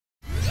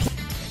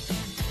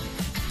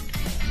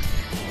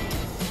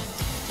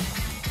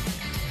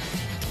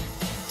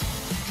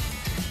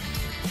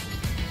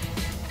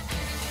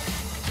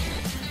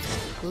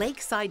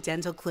Lakeside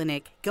Dental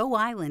Clinic, Go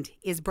Island,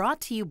 is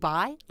brought to you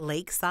by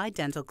Lakeside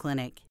Dental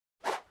Clinic.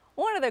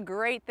 One of the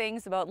great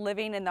things about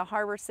living in the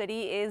Harbor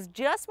City is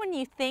just when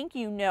you think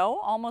you know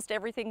almost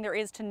everything there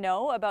is to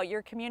know about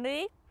your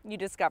community, you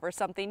discover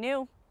something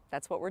new.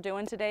 That's what we're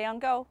doing today on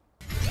Go.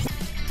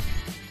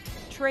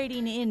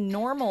 Trading in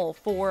normal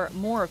for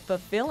more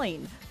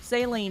fulfilling,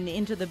 sailing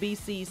into the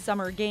BC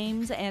Summer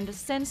Games, and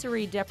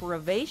sensory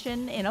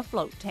deprivation in a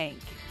float tank.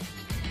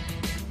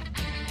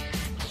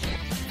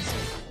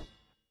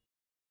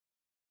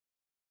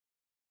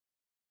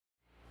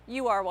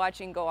 You are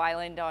watching Go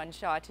Island on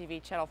Shaw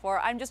TV Channel 4.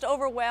 I'm just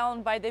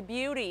overwhelmed by the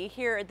beauty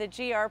here at the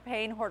G.R.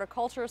 Paine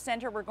Horticultural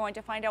Centre. We're going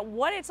to find out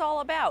what it's all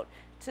about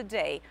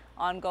today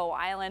on Go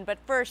Island. But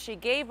first, she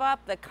gave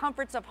up the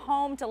comforts of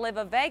home to live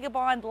a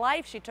vagabond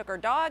life. She took her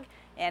dog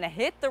and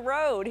hit the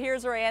road.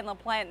 Here's Rayanne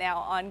LaPlante now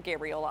on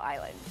Gabriola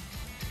Island.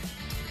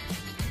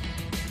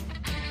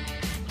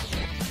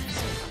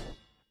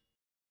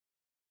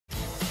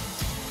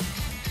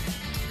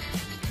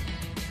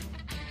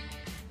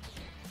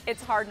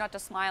 It's hard not to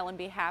smile and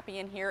be happy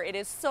in here. It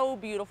is so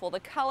beautiful.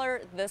 The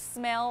color, the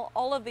smell,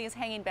 all of these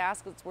hanging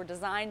baskets were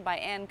designed by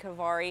Anne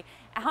Kavari.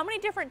 How many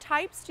different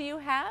types do you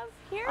have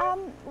here?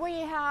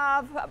 We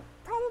have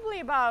probably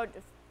about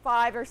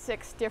 5 or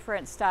 6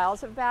 different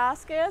styles of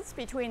baskets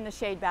between the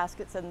shade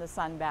baskets and the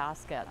sun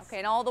baskets. Okay,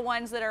 and all the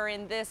ones that are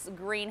in this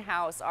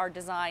greenhouse are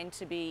designed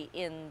to be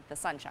in the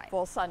sunshine?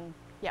 Full sun,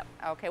 yep.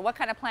 Okay, what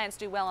kind of plants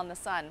do well in the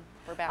sun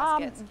for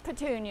baskets?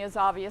 Petunias,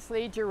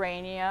 obviously,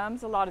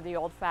 geraniums, a lot of the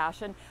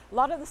old-fashioned, a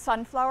lot of the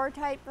sunflower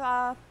type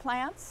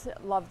plants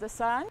love the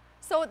sun.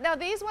 So now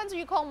these ones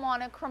you call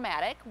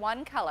monochromatic,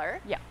 one color.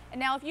 Yeah. And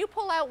now if you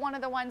pull out one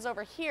of the ones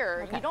over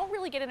here, okay, you don't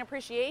really get an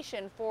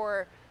appreciation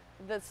for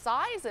the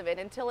size of it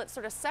until it's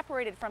sort of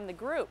separated from the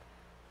group.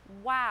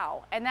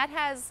 Wow. And that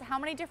has how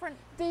many different?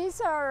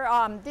 These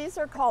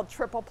are called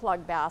triple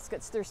plug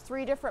baskets. There's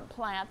 3 different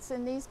plants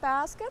in these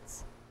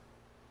baskets.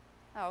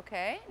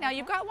 Okay. Now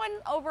you've got one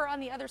over on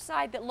the other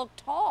side that look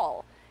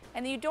tall,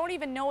 and you don't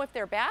even know if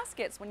they're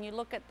baskets when you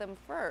look at them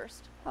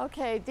first.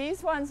 Okay,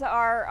 these ones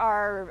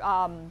are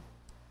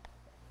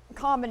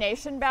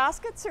combination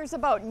baskets. There's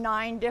about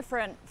 9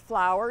 different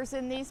flowers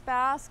in these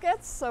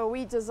baskets, so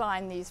we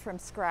designed these from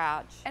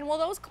scratch. And will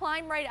those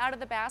climb right out of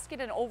the basket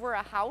and over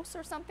a house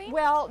or something?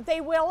 Well, they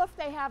will if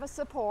they have a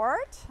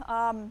support.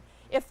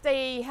 If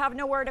they have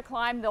nowhere to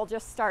climb, they'll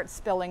just start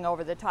spilling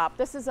over the top.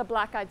 This is a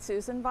black-eyed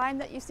Susan vine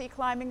that you see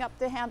climbing up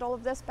the handle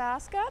of this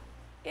basket.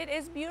 It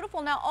is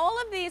beautiful. Now,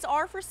 all of these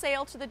are for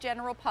sale to the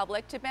general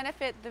public to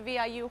benefit the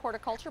VIU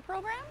horticulture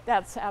program?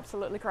 That's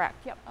absolutely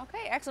correct, yep.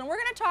 Okay, excellent. We're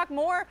going to talk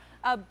more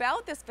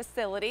about this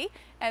facility,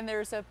 and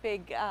there's a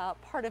big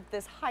part of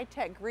this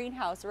high-tech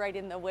greenhouse right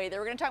in the way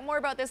there. We're going to talk more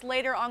about this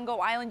later on Go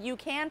Island. You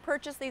can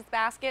purchase these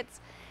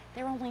baskets.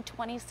 They're only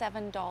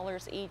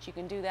 $27 each. You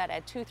can do that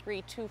at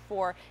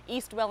 2324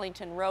 East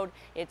Wellington Road.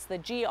 It's the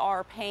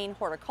G.R. Paine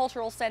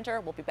Horticultural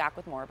Centre. We'll be back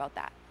with more about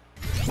that.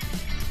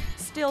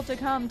 Still to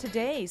come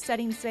today,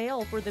 setting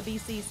sail for the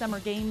BC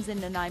Summer Games in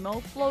Nanaimo,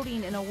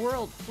 floating in a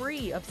world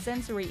free of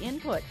sensory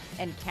input,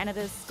 and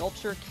Canada's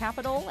sculpture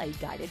capital, a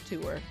guided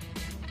tour.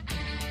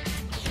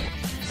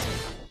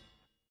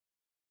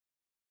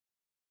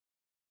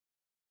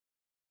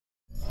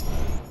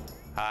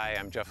 Hi,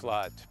 I'm Jeff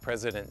Lott,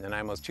 President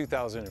Nanaimo's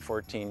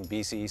 2014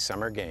 BC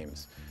Summer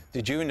Games.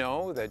 Did you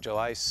know that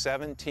July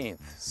 17th,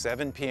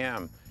 7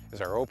 p.m.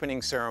 is our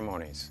opening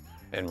ceremonies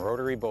in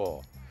Rotary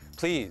Bowl?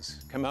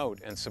 Please come out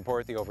and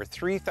support the over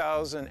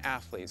 3,000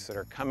 athletes that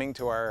are coming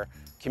to our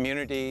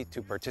community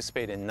to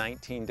participate in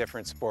 19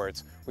 different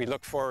sports. We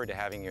look forward to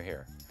having you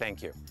here.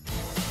 Thank you.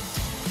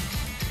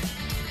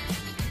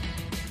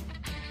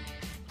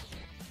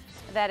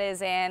 That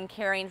is Anne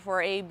caring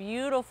for a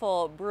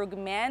beautiful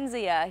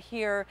Brugmansia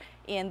here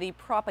in the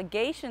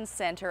Propagation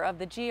Center of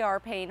the G.R.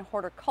 Paine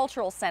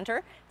Horticultural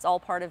Centre. It's all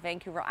part of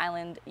Vancouver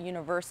Island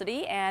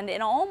University, and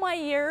in all my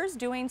years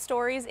doing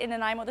stories in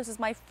Nanaimo, this is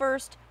my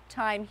first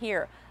time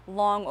here.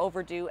 Long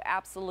overdue,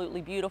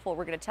 absolutely beautiful.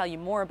 We're going to tell you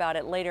more about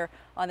it later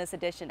on this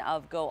edition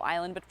of Go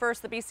Island. But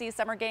first, the BC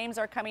Summer Games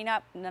are coming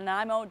up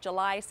Nanaimo,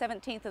 July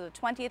 17th to the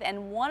 20th,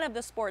 and one of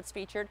the sports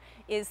featured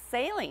is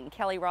sailing.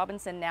 Kelly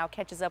Robinson now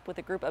catches up with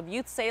a group of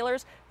youth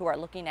sailors who are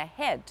looking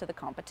ahead to the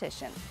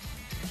competition.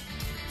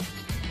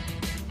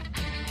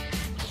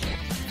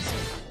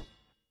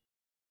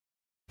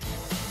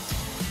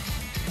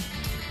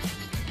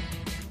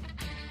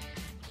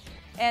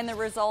 And the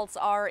results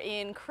are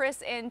in.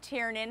 Chris and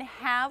Tiernan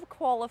have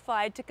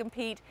qualified to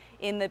compete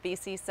in the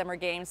BC Summer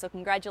Games. So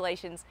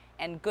congratulations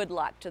and good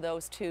luck to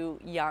those 2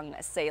 young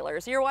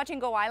sailors. You're watching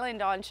Go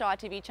Island on Shaw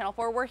TV Channel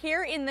 4. We're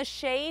here in the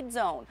shade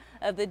zone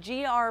of the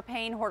G.R.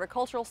 Paine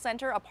Horticultural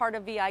Centre, a part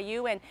of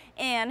VIU. And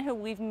Anne, who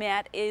we've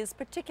met, is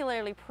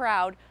particularly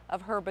proud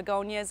of her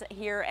begonias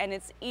here, and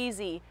it's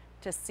easy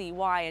to see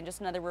why. And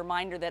just another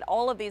reminder that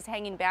all of these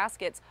hanging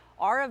baskets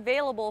are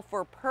available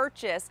for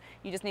purchase.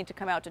 You just need to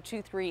come out to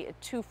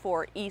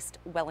 2324 East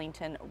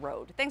Wellington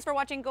Road. Thanks for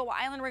watching Go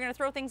Island. We're going to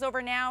throw things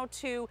over now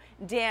to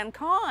Dan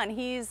Kahn.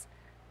 He's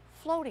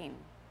floating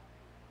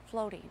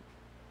floating,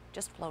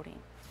 just floating.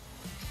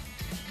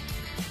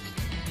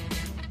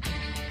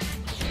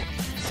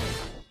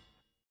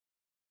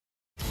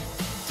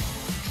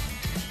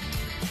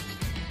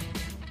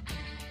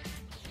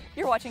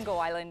 You're watching Go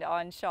Island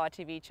on Shaw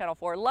TV Channel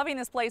 4. Loving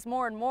this place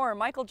more and more.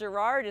 Michael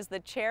Gerard is the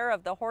chair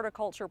of the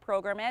horticulture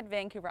program at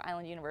Vancouver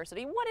Island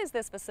University. What is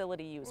this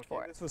facility used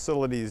for? This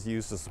facility is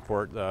used to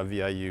support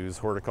VIU's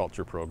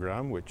horticulture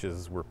program, which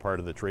is, we're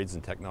part of the Trades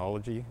and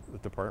Technology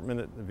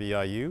department at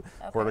VIU.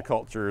 Okay.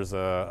 Horticulture is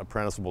a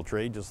apprenticeable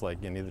trade, just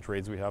like any of the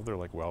trades we have there,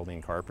 like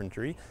welding,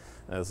 carpentry.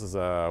 This is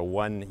a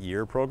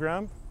 1-year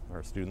program.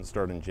 Our students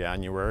start in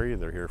January.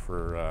 They're here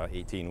for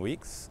 18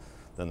 weeks.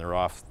 Then they're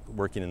off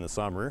working in the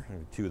summer.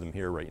 2 of them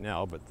here right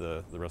now, but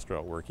the rest are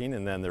out working.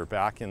 And then they're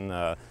back in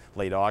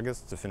late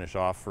August to finish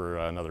off for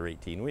another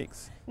 18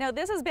 weeks. Now,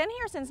 this has been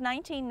here since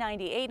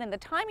 1998, and the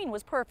timing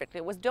was perfect.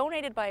 It was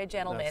donated by a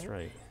gentleman. That's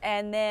right.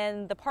 And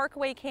then the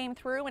Parkway came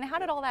through, and how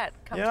did all that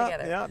come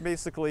together? Yeah,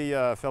 basically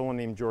a fellow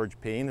named George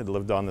Paine had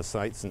lived on the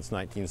site since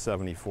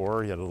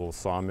 1974. He had a little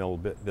sawmill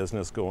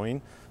business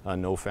going,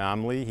 no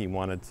family. He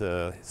wanted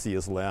to see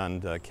his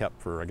land kept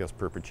for, I guess,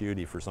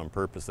 perpetuity for some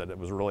purpose that it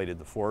was related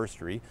to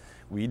forestry.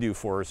 We do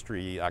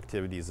forestry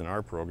activities in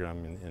our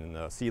program in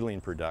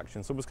seedling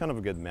production, so it was kind of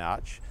a good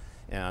match.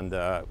 And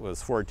it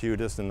was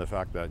fortuitous in the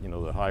fact that, you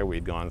know, the highway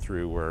had gone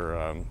through where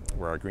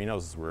our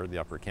greenhouses were, the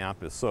upper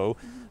campus. So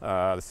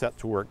set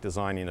to work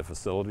designing a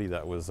facility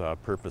that was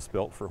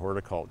purpose-built for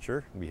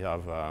horticulture. We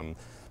have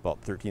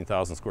about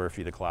 13,000 square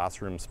feet of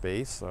classroom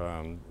space,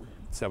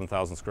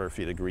 7,000 square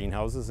feet of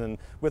greenhouses, and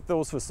with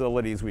those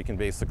facilities we can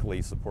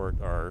basically support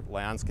our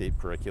landscape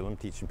curriculum,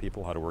 teaching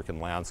people how to work in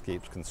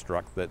landscapes,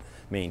 construct it,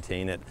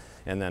 maintain it,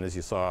 and then as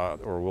you saw,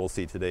 or will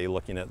see today,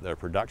 looking at the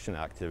production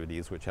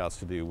activities, which has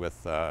to do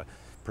with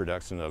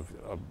production of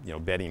you know,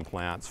 bedding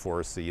plants,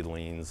 forest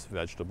seedlings,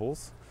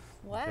 vegetables.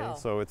 Wow. Okay,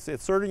 so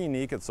it's sort of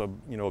unique. It's a,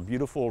 you know, a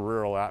beautiful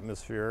rural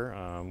atmosphere.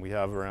 We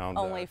have around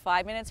only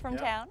 5 minutes from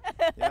town.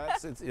 Yeah,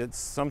 it's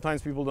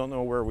sometimes people don't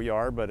know where we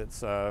are, but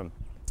it's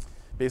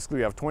basically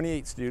we have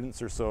 28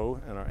 students or so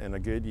in a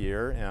good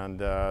year,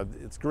 and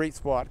it's a great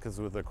spot because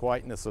with the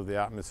quietness of the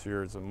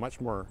atmosphere, it's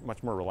much more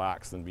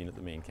relaxed than being at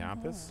the main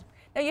campus.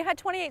 Now, you had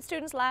 28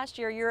 students last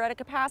year. You're at a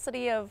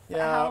capacity of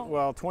how?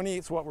 Well, 28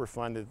 is what we're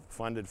funded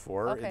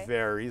for. Okay. It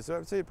varies. I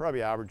would say it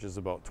probably averages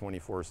about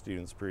 24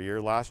 students per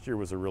year. Last year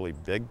was a really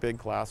big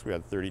class. We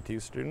had 32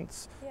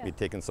 students. Yeah. We'd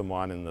taken some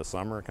on in the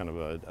summer, kind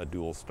of a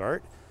dual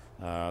start.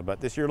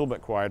 But this year a little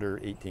bit quieter,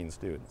 18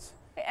 students.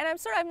 And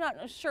I'm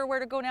not sure where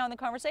to go now in the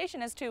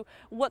conversation as to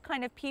what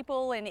kind of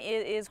people, and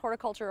is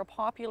horticulture a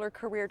popular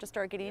career to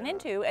start getting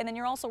into? And then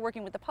you're also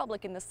working with the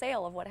public in the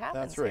sale of what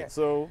happens. That's right. Here.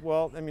 So,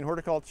 well, I mean,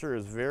 horticulture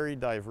is very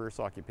diverse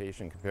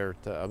occupation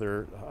compared to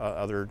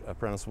other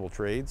apprenticeable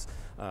trades.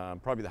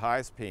 Probably the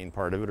highest paying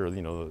part of it, or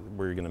you know,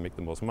 where you're going to make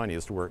the most money,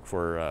 is to work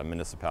for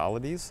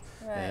municipalities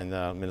and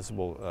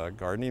municipal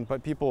gardening.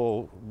 But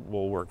people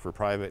will work for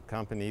private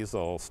companies.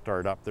 They'll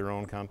start up their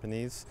own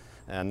companies.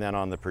 And then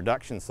on the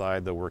production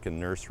side, they'll work in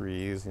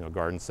nurseries, you know,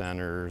 garden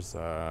centers.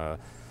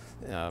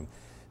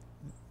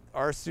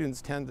 Our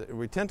students tend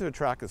to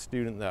attract a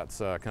student that's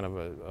kind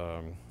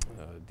of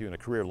doing a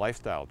career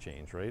lifestyle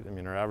change, right? I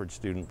mean, our average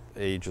student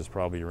age is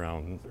probably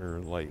around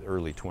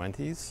early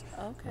 20s.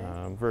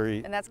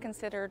 Okay. And that's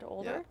considered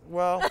older? Yeah.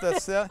 Well,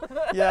 that's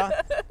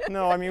yeah.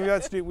 No, I mean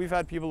we've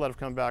had people that have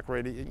come back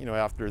right, you know,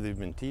 after they've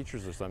been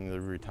teachers or something.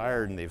 They've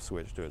retired and they've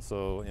switched to it.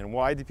 So, and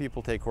why do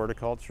people take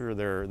horticulture?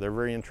 They're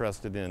very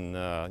interested in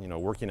you know,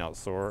 working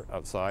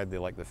outside. They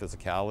like the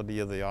physicality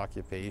of the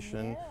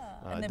occupation. Yeah.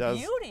 And the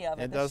beauty of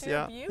it, the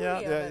sheer beauty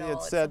of it all.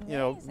 It's said, you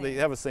know, they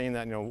have a saying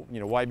that, you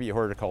know, why be a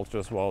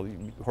horticulturist? Well,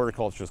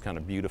 horticulturists kind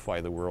of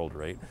beautify the world,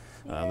 right?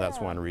 That's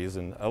one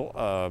reason.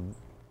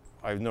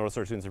 I've noticed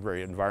our students are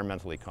very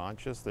environmentally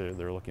conscious.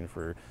 They're looking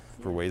for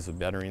ways of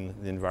bettering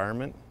the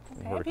environment.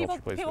 Okay. People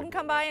can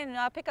come by and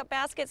pick up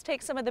baskets,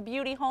 take some of the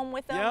beauty home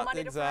with them. Yeah, Monday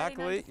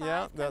exactly. To Friday, 9 to 5,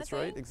 yeah, that's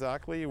right.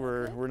 Exactly.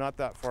 We're not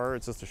that far.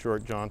 It's just a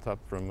short jaunt up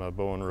from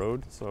Bowen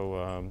Road.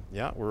 So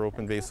yeah, we're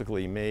open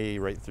basically May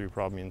right through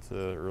probably into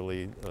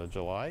early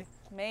July.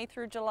 May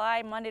through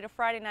July, Monday to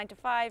Friday, 9 to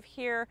 5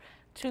 here.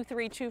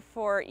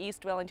 2324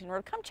 East Wellington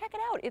Road. Come check it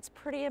out. It's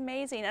pretty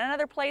amazing. And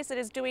another place that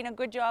is doing a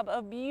good job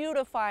of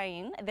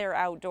beautifying their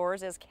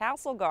outdoors is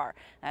Castlegar.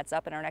 That's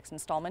up in our next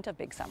installment of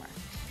Big Summer.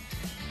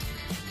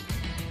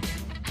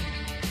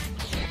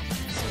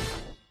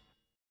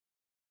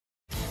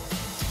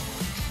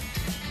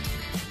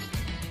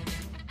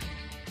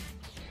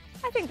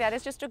 I think that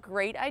is just a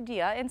great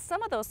idea, and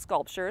some of those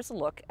sculptures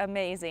look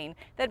amazing.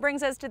 That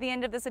brings us to the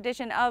end of this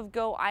edition of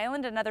Go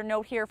Island. Another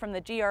note here from the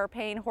G.R.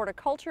 Paine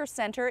Horticultural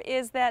Centre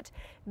is that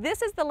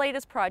this is the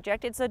latest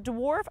project. It's a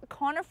dwarf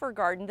conifer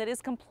garden that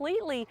is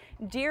completely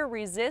deer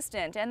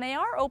resistant, and they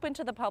are open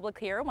to the public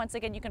here. Once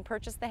again, you can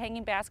purchase the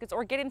hanging baskets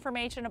or get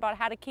information about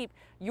how to keep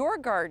your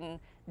garden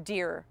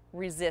deer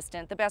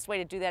resistant. The best way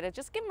to do that is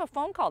just give them a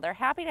phone call. They're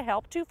happy to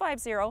help.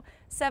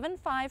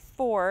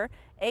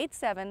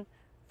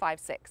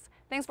 250-754-8756.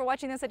 Thanks for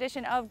watching this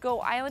edition of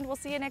Go Island. We'll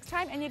see you next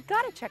time, and you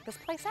gotta check this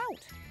place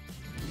out.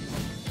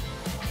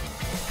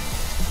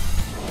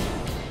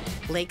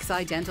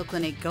 Lakeside Dental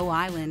Clinic Go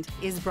Island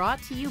is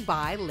brought to you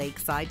by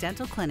Lakeside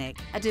Dental Clinic,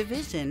 a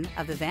division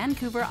of the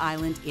Vancouver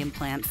Island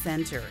Implant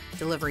Centre,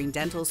 delivering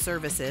dental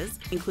services,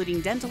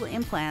 including dental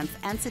implants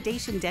and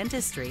sedation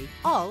dentistry,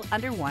 all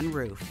under one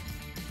roof.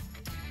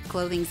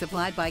 Clothing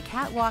supplied by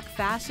Catwalk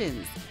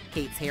Fashions.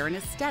 Kait's Hair and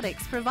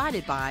Aesthetics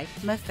provided by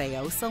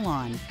Maffeo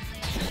Salon.